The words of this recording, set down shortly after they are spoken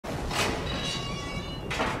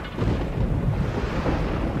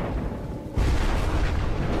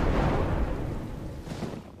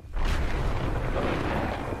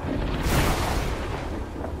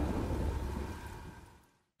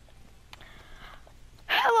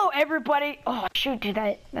everybody. Oh, shoot, dude,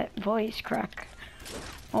 that voice crack.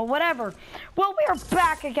 Well, whatever. Well, we are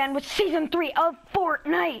back again with Season 3 of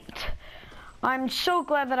Fortnite. I'm so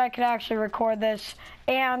glad that I could actually record this,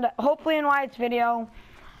 and hopefully in Wyatt's video,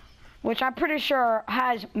 which I'm pretty sure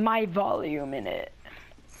has my volume in it.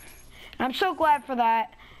 I'm so glad for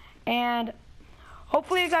that, and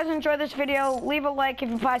hopefully you guys enjoy this video. Leave a like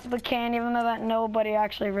if you possibly can, even though that nobody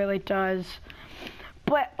actually really does.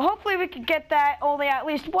 But hopefully we could get that only at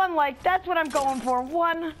least one like. That's what I'm going for.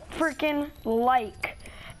 One freaking like.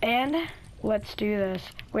 And let's do this.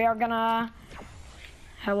 We are gonna...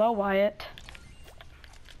 Hello, Wyatt.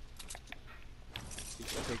 Did you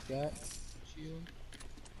take that shield?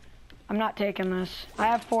 I'm not taking this. I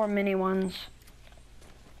have 4 mini ones.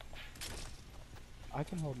 I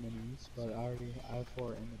can hold minis, but I have 4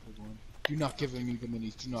 in the big one. Do not give me the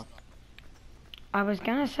minis. Do not. I was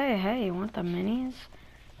gonna say, hey, you want the minis?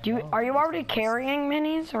 Are you already carrying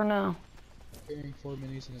minis or no? I'm carrying 4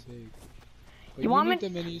 minis in a big. But you want need the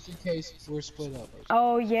minis in case we're split up.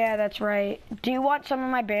 Oh yeah, that's right. Do you want some of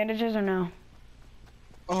my bandages or no?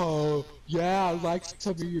 Oh yeah, I like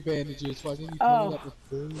some of your bandages. Why didn't you fill it up with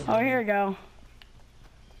food? Oh, here we go.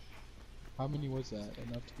 How many was that?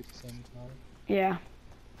 Enough to get the 75? Yeah.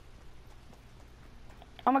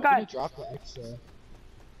 Oh my I'm god. gonna drop the extra.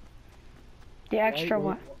 The extra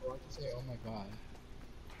what? Why'd you say, oh my god?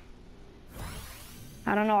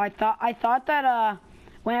 I don't know. I thought that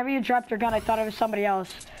whenever you dropped your gun, I thought it was somebody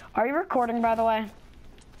else. Are you recording, by the way?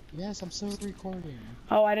 Yes, I'm still recording.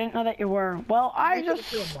 Oh, I didn't know that you were. Well, I just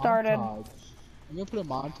started. I'm gonna put a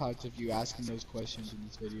montage of you asking those questions in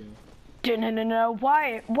this video. No.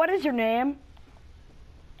 Why? What is your name?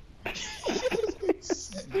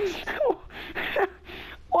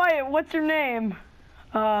 Wyatt, what's your name?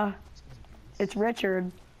 It's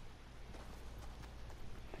Richard.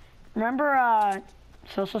 Remember,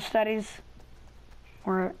 social studies?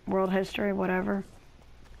 Or world history, whatever?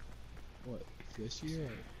 What, this year?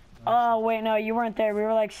 Oh, wait, no, you weren't there. We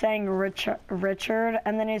were, like, saying Richard,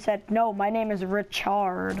 and then he said, no, my name is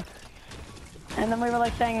Richard. And then we were,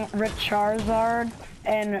 like, saying Richarzard,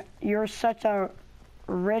 and you're such a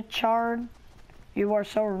Richard. You are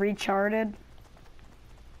so retarded.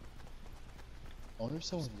 I wonder if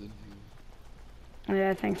someone's in here. Yeah,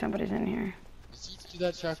 I think somebody's in here. Did you do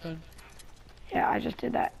that shotgun? Yeah, I just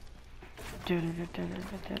did that.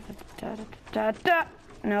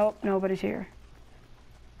 Nope, nobody's here.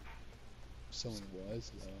 Someone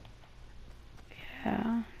was, though.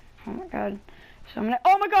 Yeah. Oh my god.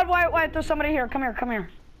 Oh my god, Wyatt, there's somebody here. Come here.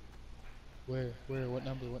 Where? What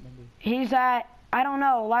number? He's at, I don't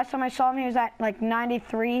know. Last time I saw him, he was at like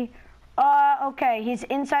 93. Okay, he's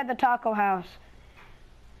inside the taco house.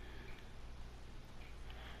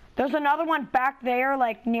 There's another one back there,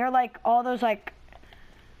 like near like all those like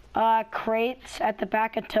crates at the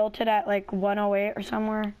back of Tilted at like 108 or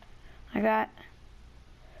somewhere like that.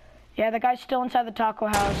 Yeah, the guy's still inside the taco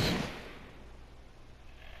house.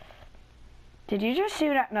 Did you just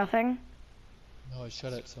shoot at nothing? No, I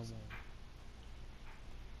shot at someone.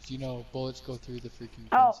 So, you know, bullets go through the freaking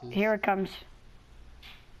fences. Oh, here it comes.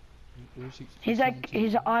 Where's he?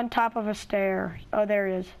 He's on top of a stair. Oh, there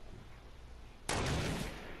he is.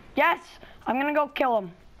 Yes! I'm gonna go kill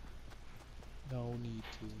him. No need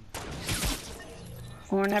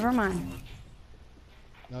to. Or never mind.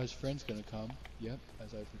 Now his friend's gonna come. Yep,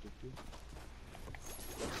 as I predicted.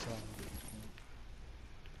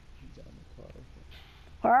 He's on the car.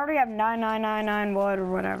 I already have 9999 wood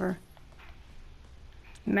or whatever.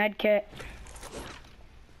 Med kit.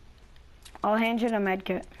 I'll hand you the med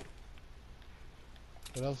kit.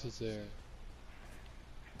 What else is there?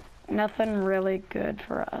 Nothing really good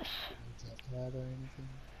for us. Or anything?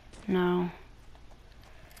 No.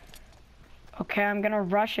 Okay, I'm gonna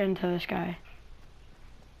rush into this guy.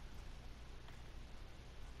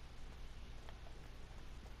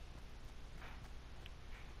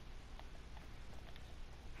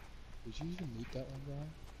 Did you even meet that one guy?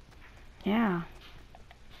 Yeah.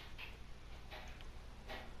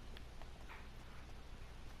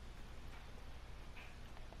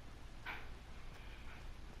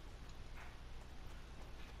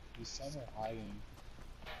 He's somewhere hiding.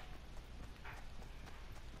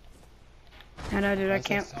 I know, dude, I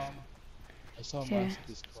can't. I saw him last at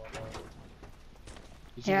this car.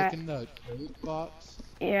 Did you look in the crate box?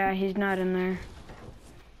 Yeah, he's not in there.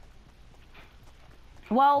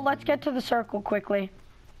 Well, let's get to the circle quickly.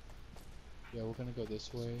 Yeah, we're gonna go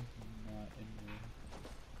this way. Not in there.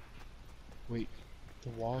 Wait, the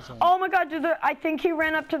walls are. Oh my god, dude, I think he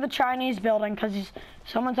ran up to the Chinese building because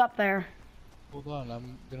someone's up there. Hold on,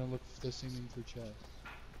 I'm gonna look for this thing for chests.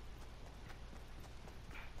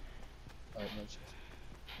 gotcha.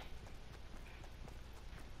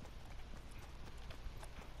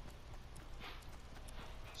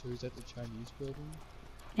 So he's at the Chinese building?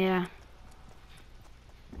 Yeah.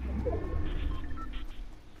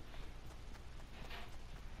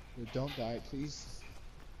 Yo, don't die, please.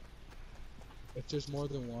 If there's more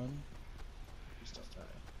than one, please don't die.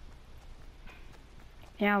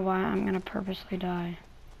 Yeah, why? I'm gonna purposely die.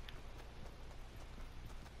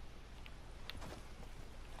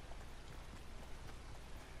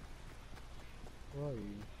 Where are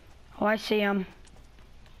you? Oh, I see him.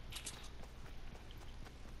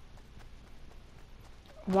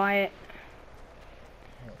 Wyatt.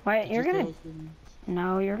 Oh, Wyatt, did you're you gonna... throw things?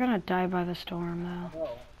 No, you're gonna die by the storm, though. No.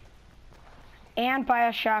 And by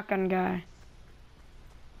a shotgun guy.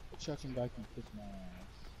 Chucking back and kiss my ass.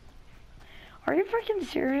 Are you freaking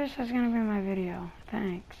serious? That's gonna be my video.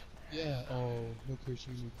 Thanks. Yeah, oh, no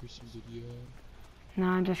cursing video. No,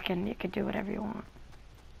 I'm just kidding. You could do whatever you want.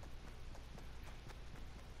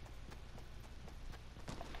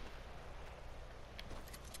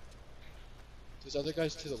 There's other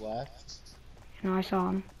guys to the left. You know, I saw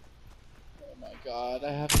him. Oh my god,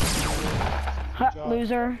 I have Ha,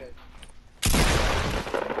 loser. Okay.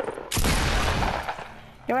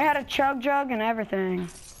 Yo, I had a chug jug and everything.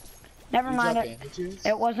 Never mind it. Bandages?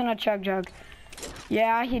 It wasn't a chug jug.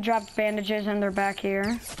 Yeah, he dropped bandages and they're back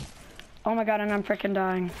here. Oh my god, and I'm freaking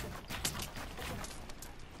dying.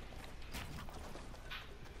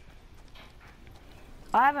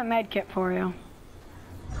 I have a med kit for you.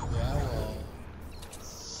 Yeah, well.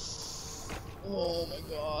 Oh my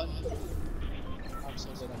god. I'm so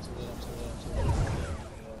dead, I'm so dead, I'm so dead, I'm so dead.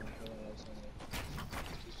 I'm so dead.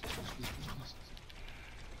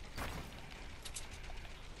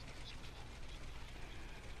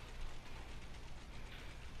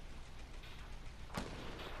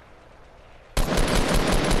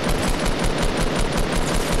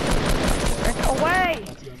 Away!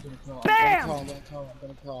 Bam! I'm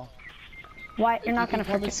gonna crawl. Wyatt, you're not gonna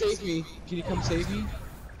come and freaking... save me. Can you come save me?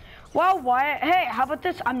 Well, Wyatt, hey, how about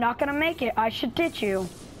this? I'm not gonna make it. I should ditch you.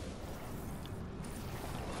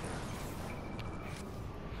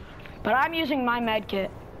 But I'm using my med kit.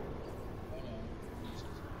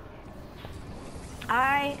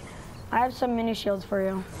 I have some mini shields for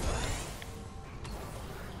you.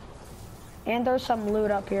 And there's some loot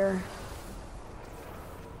up here.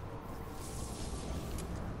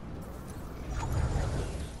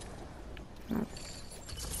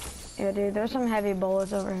 Yeah, dude, there's some heavy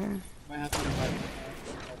bullets over here.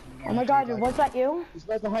 Oh my god, dude, was that you? He's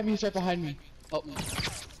right behind me, he's right behind me. Help me.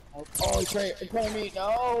 Oh, he's right in front of me,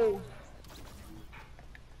 no!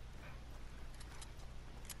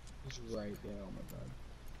 He's right there, oh my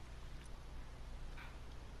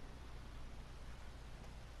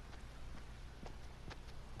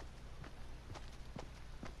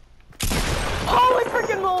god. Holy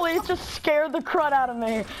freaking moly, it just scared the crud out of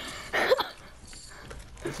me.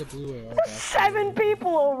 It's a blue AR. There's 7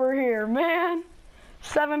 people over here, man.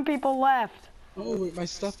 7 people left. Oh, wait, my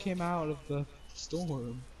stuff came out of the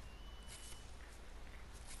storm.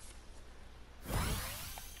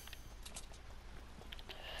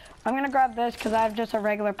 I'm gonna grab this because I have just a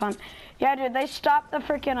regular pump. Yeah, dude, they stopped the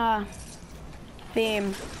freaking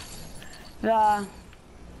theme. The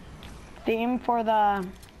theme for the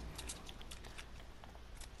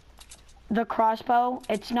crossbow.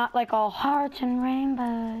 It's not like all hearts and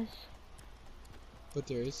rainbows. But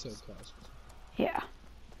there is some crossbow. Yeah.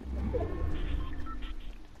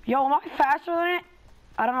 Yo, am I faster than it?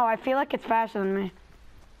 I don't know, I feel like it's faster than me.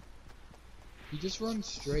 You just run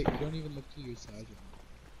straight, you don't even look to your side.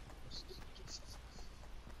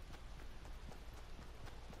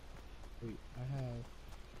 Wait, I have...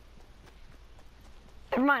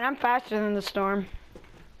 Never mind, I'm faster than the storm.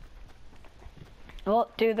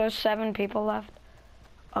 Well, dude, there's 7 people left.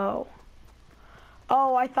 Oh.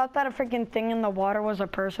 Oh, I thought that a freaking thing in the water was a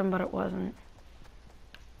person, but it wasn't.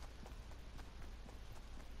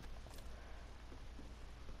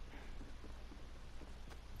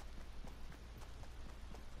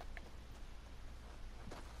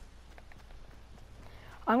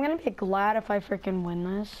 I'm gonna be glad if I freaking win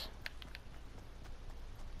this.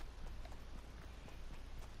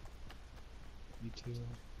 Me too.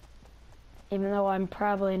 Even though I'm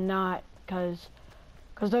probably not, cause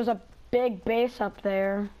there's a big base up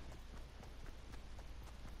there.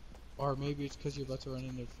 Or maybe it's because you're about to run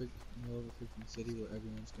into the middle of a freaking city where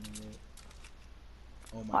everyone's gonna load.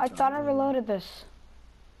 Oh my god. I thought I reloaded this.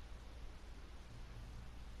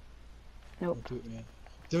 Nope. Don't do it, man.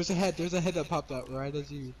 There's a head that popped out right as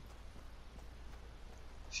you.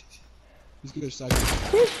 He's gonna strike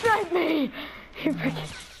you. You sniped me! You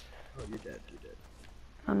freaking... Oh, you're dead, you're dead.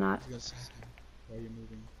 I'm not. He's gonna snipe you while you're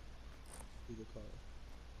moving through the car.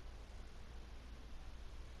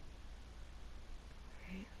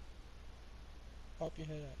 Pop your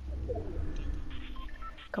head out.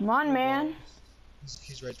 Come on, man.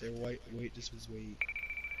 He's right there. Wait, just wait.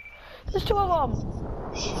 There's two of them.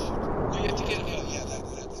 No, you have to get it out. Yeah, that's a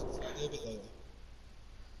little bit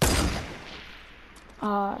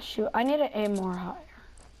lower. Shoot. I need to aim more higher.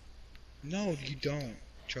 No, you don't.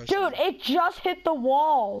 Trust me. Dude, it just hit the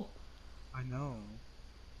wall. I know.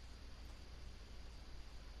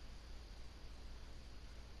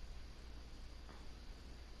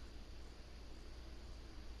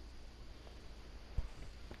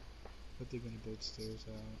 But they're gonna build stairs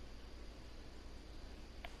out.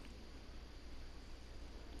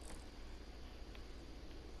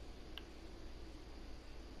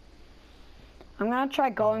 I'm gonna try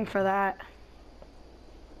going for that.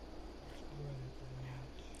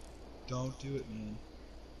 Don't do it, man.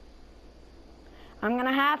 I'm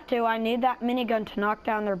gonna have to. I need that minigun to knock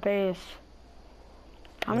down their base.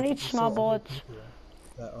 I'm gonna need small bullets.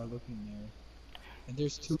 That are looking there. And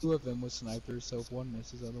there's two of them with snipers, so if one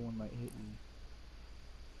misses, the other one might hit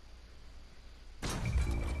you.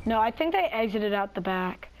 No, I think they exited out the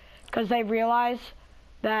back. Because they realize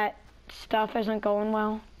that stuff isn't going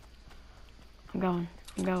well. I'm going.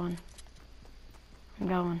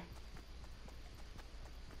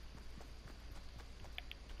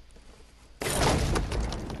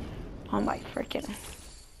 Oh my freaking.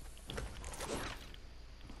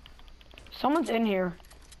 Someone's in here.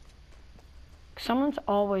 Someone's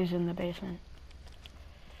always in the basement.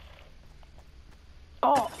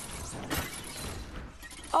 Oh.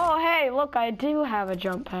 Oh, hey, look, I do have a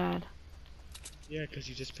jump pad. Yeah, because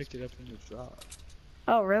you just picked it up in the drop.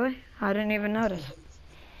 Oh, really? I didn't even notice.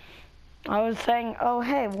 I was saying, oh,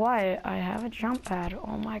 hey, Wyatt, I have a jump pad.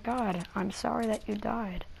 Oh my god, I'm sorry that you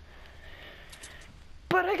died.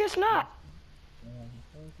 But I guess not.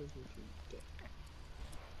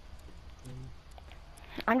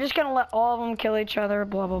 I'm just gonna let all of them kill each other,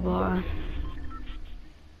 blah, blah, blah.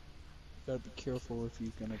 Gotta be careful if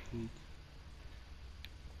he's gonna peek.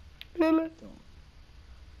 Lily. Don't.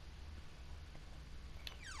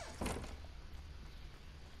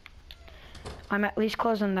 I'm at least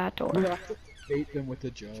closing that door. You have to bait them with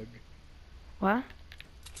a jug. What?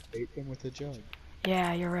 Bait them with a jug.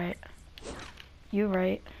 Yeah, you're right. You're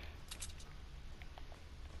right.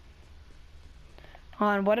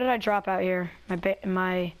 Hold on, what did I drop out here?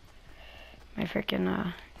 My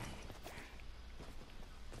freaking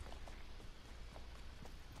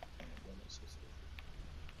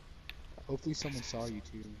Hopefully someone saw you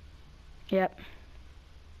too. Yep.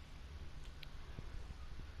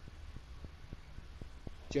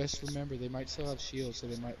 Just remember, they might still have shields, so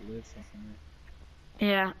they might live from it.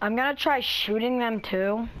 Yeah, I'm gonna try shooting them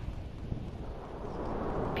too.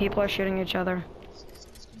 People are shooting each other.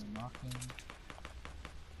 It's gonna knock him.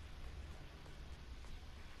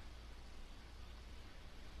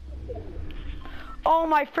 Oh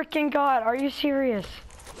my freaking god, are you serious?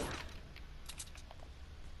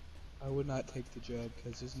 I would not take the jug,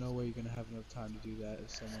 because there's no way you're gonna have enough time to do that if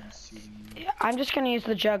someone's shooting you. Yeah, I'm just gonna use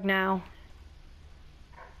the jug now.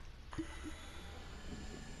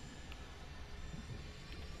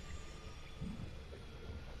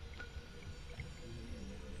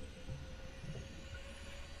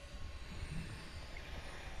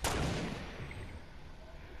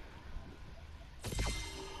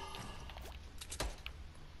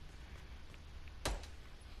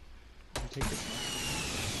 Take this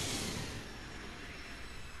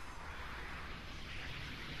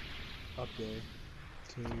one. Up there,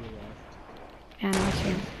 to your left. Yeah, no, I see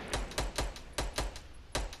him.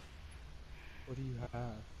 What do you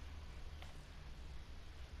have?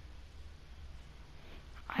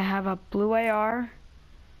 I have a blue AR,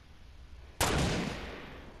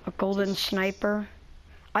 a golden sniper.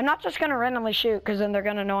 I'm not just gonna randomly shoot, because then they're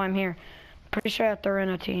gonna know I'm here. Pretty sure that they're in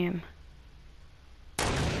a team.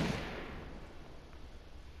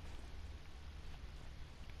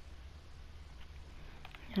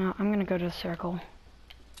 You know, I'm gonna go to the circle.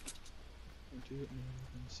 Don't do it, man. I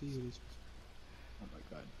can see it. Oh my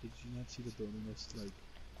god, did you not see the building that's like...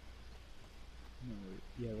 No,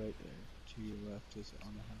 yeah, right there. To your left is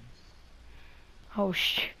on the house. Oh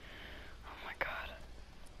oh my god.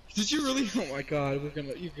 Did you really? Oh my god, you're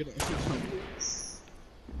gonna lose.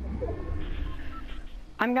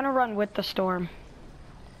 I'm gonna run with the storm.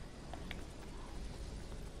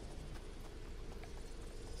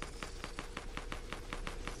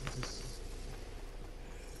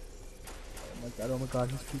 Oh my god,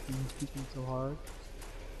 he's peeking so hard.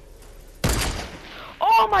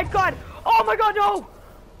 Oh my god! Oh my god, no!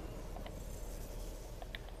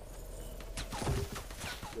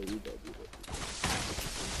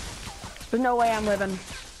 There's no way I'm living.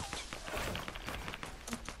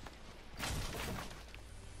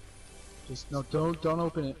 Just no, don't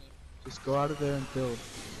open it. Just go out of there and build.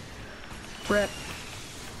 Rip.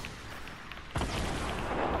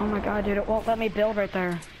 Oh my god, dude, it won't let me build right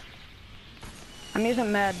there. I'm using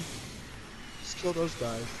med. Just kill those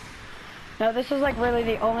guys. No, this is like really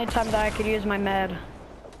the only time that I could use my med.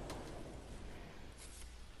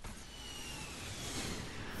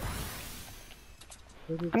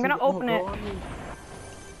 I'm gonna open it. Oh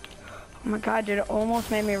my god, dude, it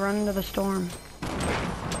almost made me run into the storm.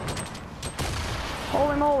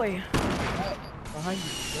 Holy moly. Behind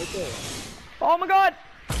you, right there. Oh my god!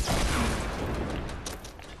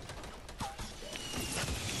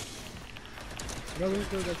 No, right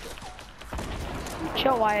there, right there.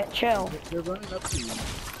 Chill, Wyatt, chill. They're running up to you.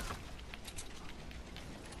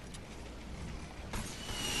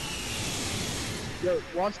 Yo,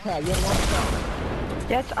 launch pad, you have a launch pad.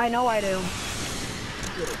 Yes, I know I do.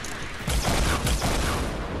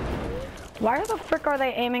 Why the frick are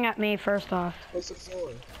they aiming at me first off? What's the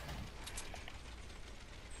floor?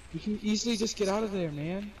 You can easily just get out of there,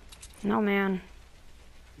 man. No, man.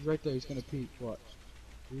 He's right there, he's gonna peek, watch.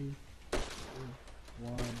 3, 2,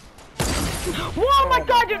 1. Whoa, my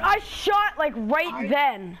god, dude, I shot like right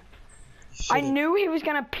then. I knew he was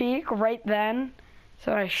gonna peek right then,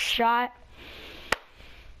 so I shot.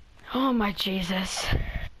 Oh my Jesus. You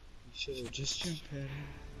should have just jumped at him.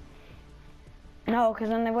 No, because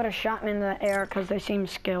then they would have shot me in the air because they seem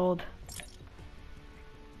skilled.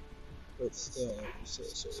 But still, you should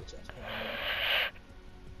have jumped at him.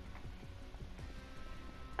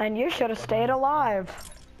 And you should have stayed alive.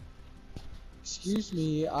 Excuse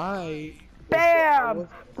me, Bam!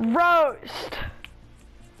 Roast!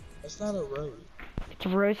 That's not a roast. It's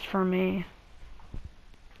roast for me.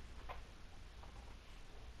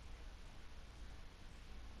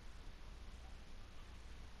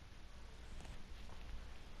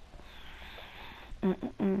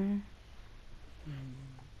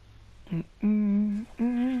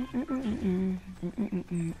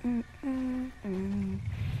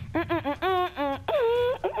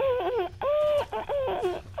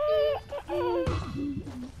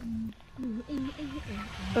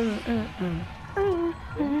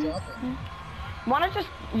 Wanna just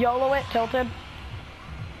YOLO it, Tilted?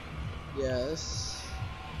 Yes.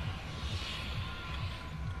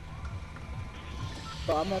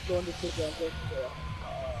 But I'm not going to sit down there.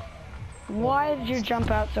 Why did you jump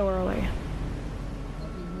out so early?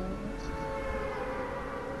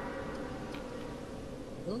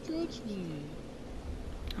 Don't judge me.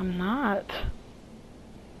 I'm not.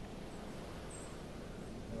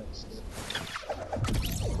 That's it.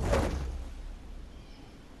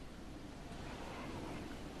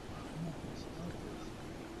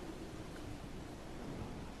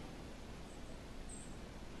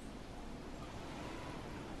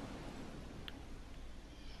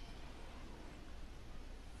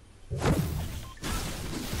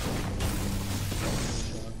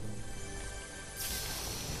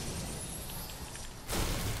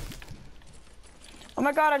 Oh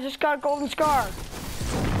my god, I just got a golden scar.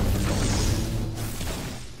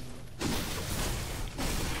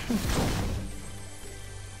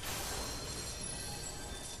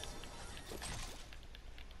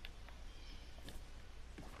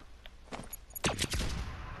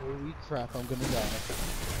 Holy crap, I'm gonna die.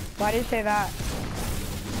 Why do you say that?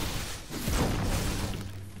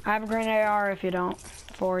 I have a green AR if you don't.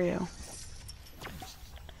 For you.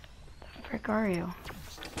 The frick are you?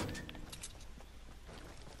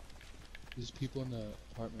 There's people in the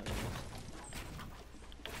apartment.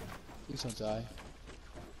 Please don't die.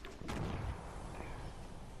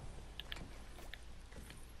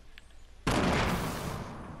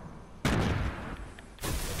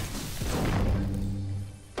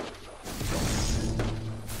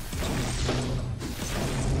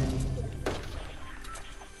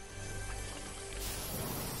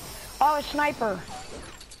 Oh, a sniper.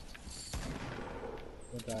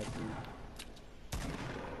 Don't die, please.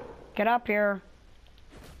 Get up here.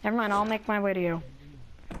 Never mind, I'll make my way to you.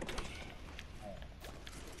 'Cause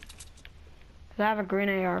I have a green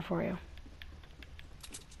AR for you.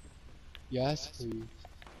 Yes, please.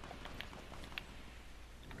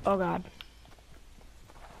 Oh god.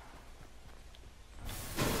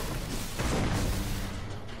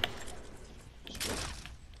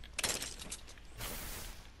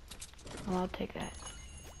 Well, I'll take that.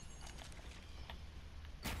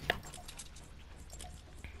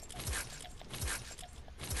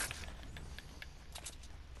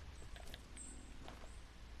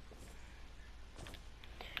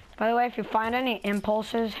 By the way, if you find any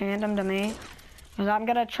impulses, hand them to me. Cause I'm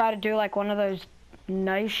gonna try to do like one of those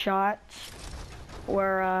nice shots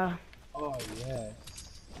where Oh yes.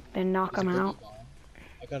 they knock them out. Bomb?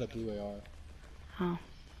 I got a blue AR. Oh.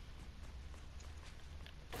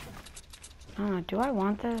 I don't know, do I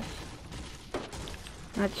want this?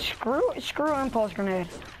 Let's screw impulse grenade.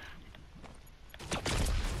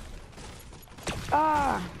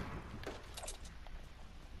 Ah!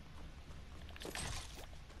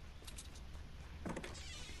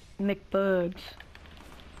 McBugs.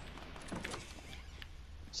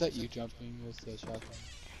 Is that you jumping with the shotgun?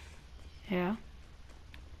 Yeah.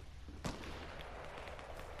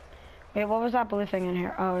 Wait, what was that blue thing in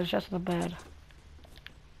here? Oh, it was just the bed.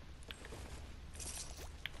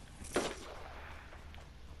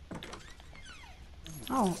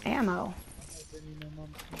 Oh, ammo.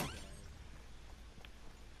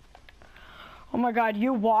 Oh my god,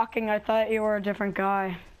 you walking, I thought you were a different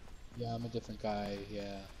guy. Yeah, I'm a different guy,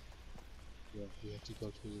 yeah. Yeah, we have to go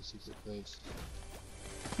to the secret place.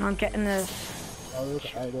 I'm getting this. Oh,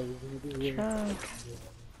 I know we're gonna do it. Chug.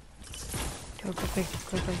 Do it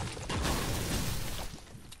quickly.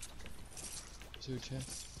 Is there a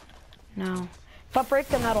chest? No. But break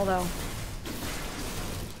the metal though.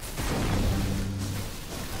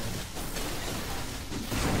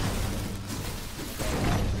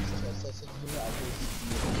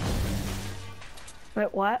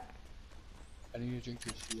 Wait, what? I need to drink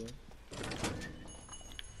your shield.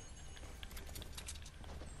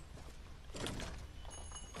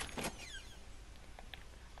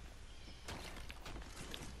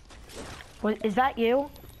 What, is that you?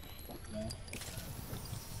 Yeah.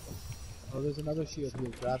 Oh, there's another shield here.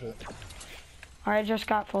 Grab it. I just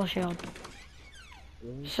got full shield.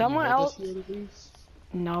 Really? Someone Can you hold else. that shield at least?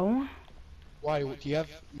 No. Why? Do you have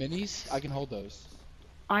minis? I can hold those.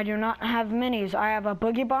 I do not have minis. I have a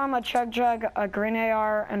boogie bomb, a chug jug, a green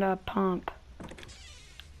AR, and a pump.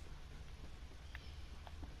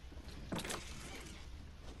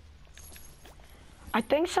 I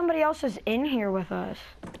think somebody else is in here with us.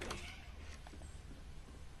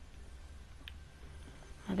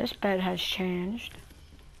 Now, this bed has changed.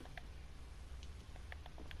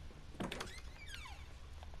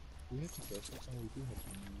 We have to go. Oh, we do have to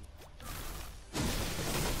move.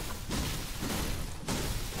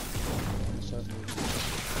 Start moving.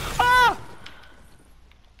 Ah!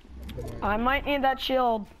 I might need that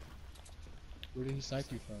shield. Where did he snipe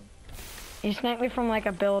you from? He sniped me from like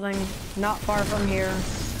a building not far from here.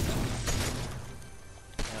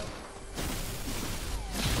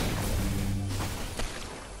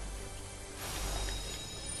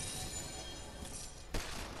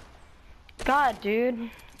 God, dude.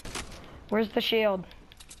 Where's the shield?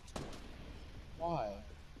 Why?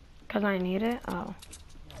 Cause I need it? Oh. No,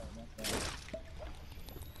 not that.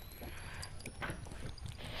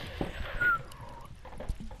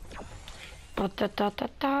 Da da da da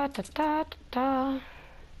da da da da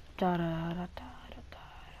da da da da da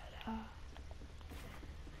da.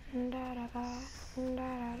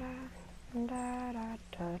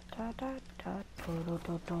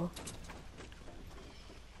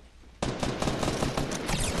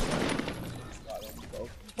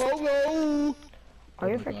 Oh no! Are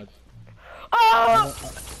you my freaking? God. Oh!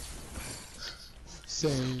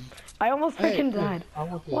 Same. I almost freaking died. I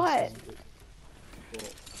want this. What?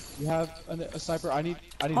 You have a sniper. I need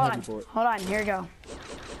Hold heavy on, bullet. hold on. Here you go.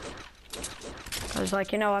 I was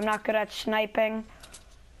like, you know, I'm not good at sniping.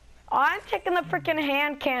 I'm taking the freaking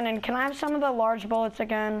hand cannon. Can I have some of the large bullets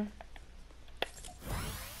again?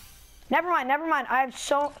 Never mind. I have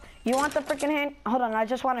so... You want the freaking hand... Hold on, I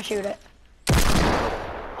just want to shoot it.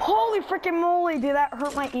 Holy freaking moly, dude, that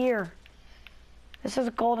hurt my ear. This is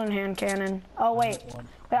a golden hand cannon. Oh, wait.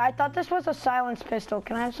 Wait, I thought this was a silenced pistol.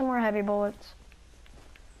 Can I have some more heavy bullets?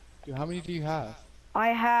 Dude, how many do you have? I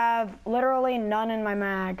have literally none in my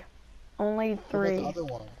mag. Only 3. What about the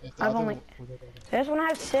other one? I've only... This one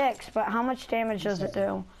has 6, but how much damage does it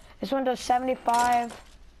do? This one does 75.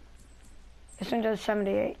 This one does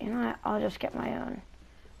 78. You know what? I'll just get my own.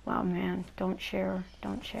 Wow, man. Don't share.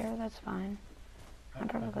 Don't share. That's fine. I'm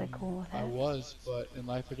perfectly cool with it. I was, but in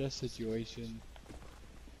life or death situation.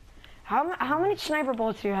 How many sniper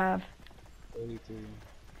bullets do you have? 33.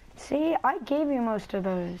 See, I gave you most of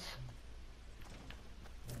those.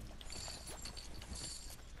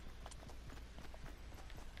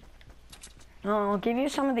 Oh, I'll give you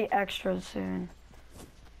some of the extras soon.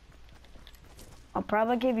 I'll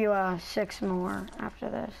probably give you 6 more after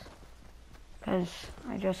this. Because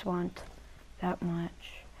I just want that much.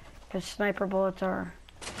 Because sniper bullets are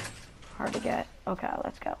hard to get. Okay,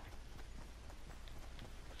 let's go.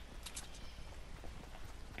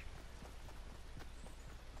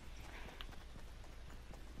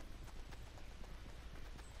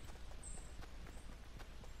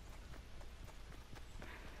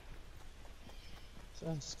 Is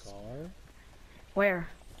that a scar Where?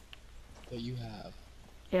 that you have?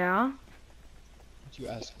 Yeah? Did you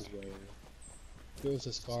ask where? If it was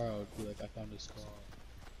a scar, I would be like, I found a scar.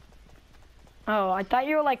 Oh, I thought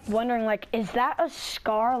you were like wondering like, is that a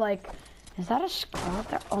scar? Like, is that a scar up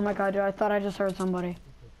there? Oh my god, dude, I thought I just heard somebody.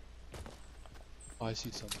 Oh, I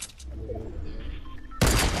see something. Way over there.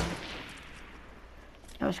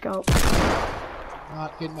 Let's go.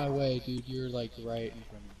 Not get in my way, dude. You're like right in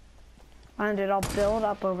front of me. Fine, dude, I'll build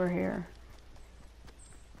up over here.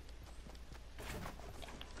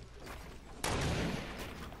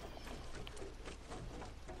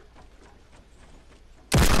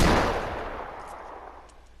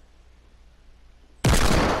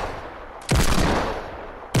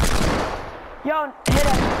 Yo, hit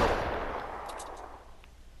him.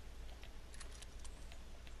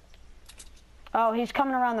 Oh, he's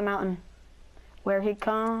coming around the mountain. Where he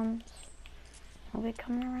comes. He'll be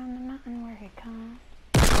coming around the mountain where he comes.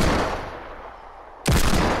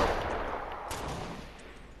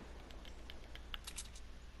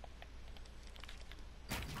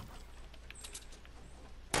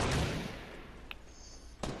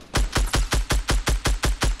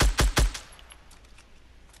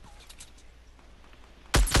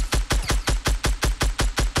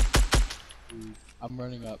 I'm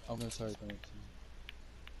running up. I'm gonna start going to.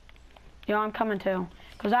 Yo, I'm coming too.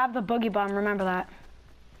 Because I have the boogie bomb, remember that.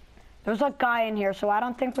 There's a guy in here, so I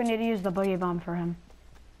don't think we need to use the boogie bomb for him.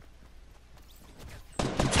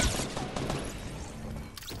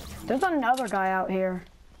 There's another guy out here.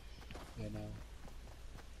 Yeah, no.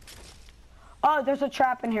 Oh, there's a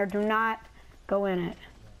trap in here. Do not go in it.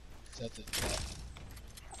 Set the trap.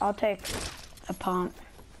 I'll take a pump.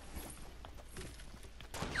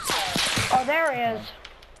 Oh, there he is.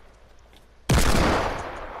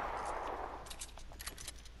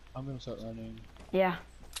 I'm gonna start running. Yeah.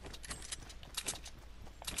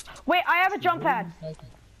 Wait, I have a jump pad.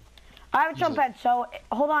 I have a jump pad, so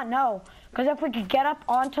hold on, no. Because if we could get up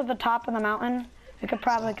onto the top of the mountain, we could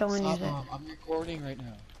probably go and use it. I'm recording right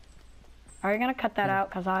now. Are you gonna cut that out?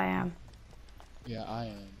 Because I am. Yeah, I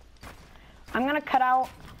am. I'm gonna cut out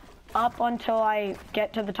up until I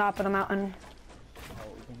get to the top of the mountain. Oh,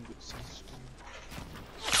 we're gonna get seized.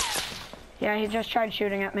 Yeah, he just tried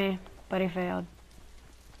shooting at me, but he failed.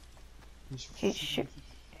 He shoot.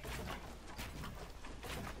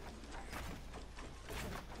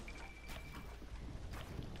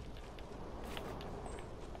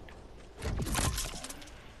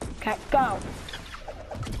 Okay, go.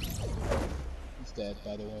 He's dead,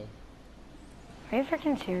 by the way. Are you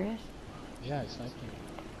freaking serious? Yeah, it's sniping.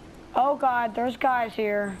 Oh god, there's guys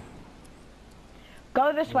here.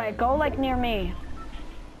 Go this way, go like near me.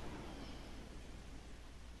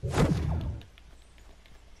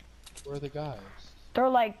 Where are the guys? They're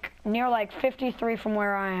like near like 53 from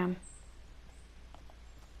where I am.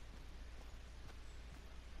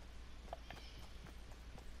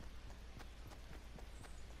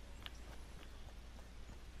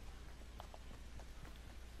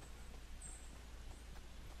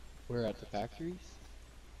 Where at the factories?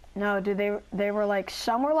 No, dude, they were like,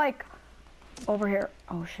 some were like over here.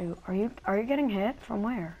 Oh shoot, are you getting hit? From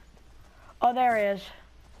where? Oh, there he is.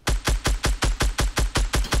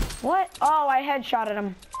 What? Oh, I headshotted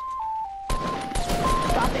him.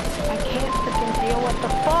 Stop it. I can't freaking deal with the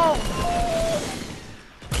phone.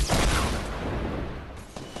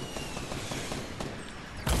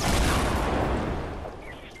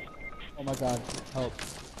 Oh my god, help.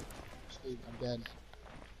 Sweet, I'm dead.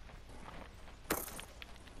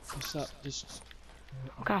 What's up? Just...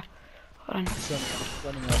 Oh god. Hold on.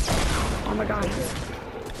 Running up. Oh my god.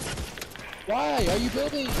 Why are you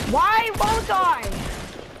building? Why won't I?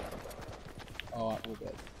 Oh, we're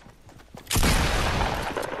dead.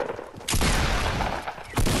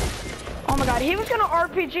 Oh my god, he was gonna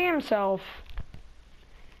RPG himself.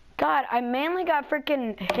 God, I mainly got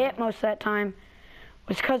freaking hit most of that time.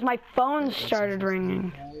 Was because my phone started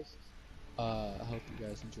ringing. I hope you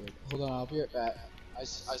guys enjoyed. Hold on, I'll be right back. I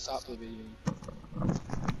stopped the video.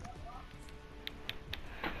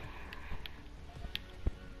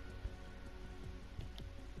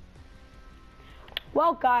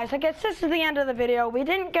 Well guys, I guess this is the end of the video. We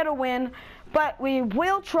didn't get a win, but we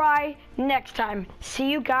will try next time. See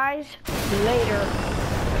you guys later.